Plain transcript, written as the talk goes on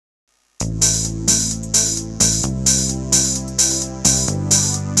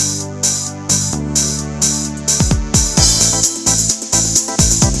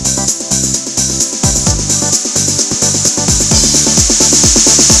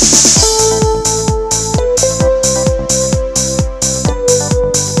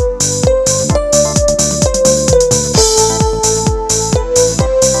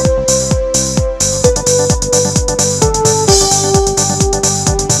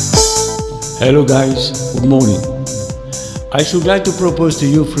Hello guys, good morning. I should like to propose to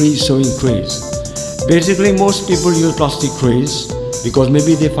you free sewing trays. Basically most people use plastic trays because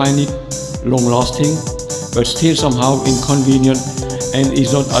maybe they find it long lasting but still somehow inconvenient and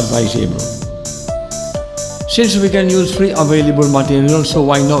is not advisable. Since we can use free available material, so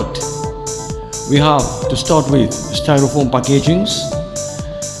why not? We have to start with styrofoam packagings.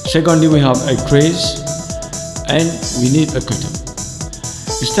 Secondly, we have egg trays and we need a cutter.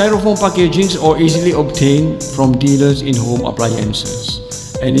 Styrofoam packagings are easily obtained from dealers in home appliances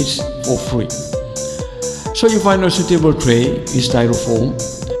and it's for free. So you find a suitable tray in styrofoam.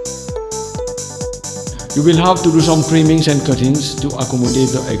 You will have to do some trimmings and cuttings to accommodate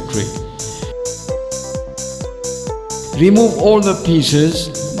the egg tray. Remove all the pieces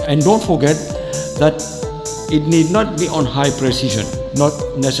and don't forget that it need not be on high precision, not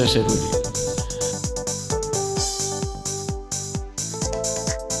necessarily.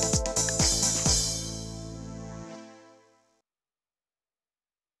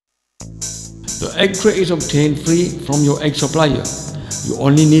 The egg tray is obtained free from your egg supplier. You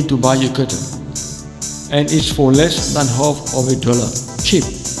only need to buy a cutter. And it's for less than half of $1 cheap.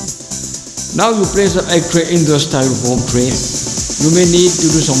 Now you place the egg tray in the styrofoam tray. You may need to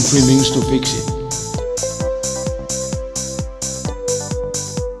do some trimmings to fix it.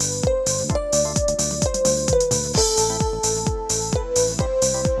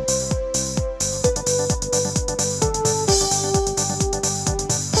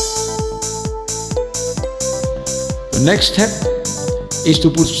 The next step is to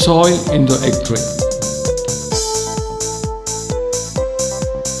put soil in the egg tray.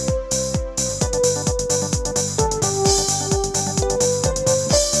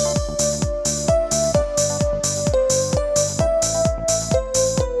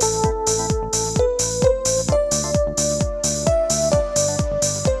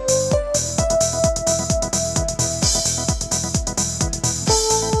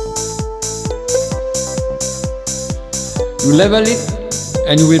 You level it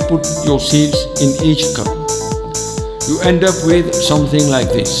and you will put your seeds in each cup. You end up with something like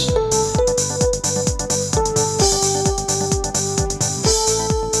this.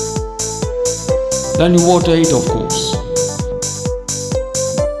 Then you water it, of course.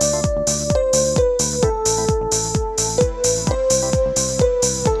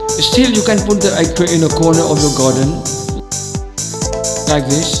 Still, you can put the egg tray in a corner of your garden like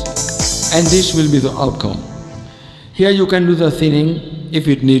this, and this will be the outcome. Here you can do the thinning if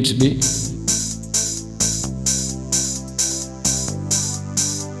it needs be.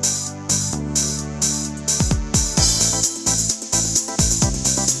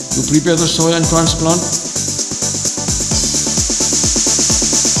 You prepare the soil and transplant.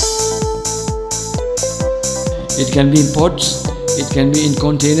 It can be in pots, it can be in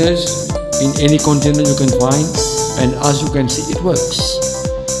containers, in any container you can find, and as you can see, it works.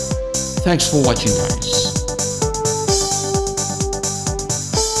 Thanks for watching, guys.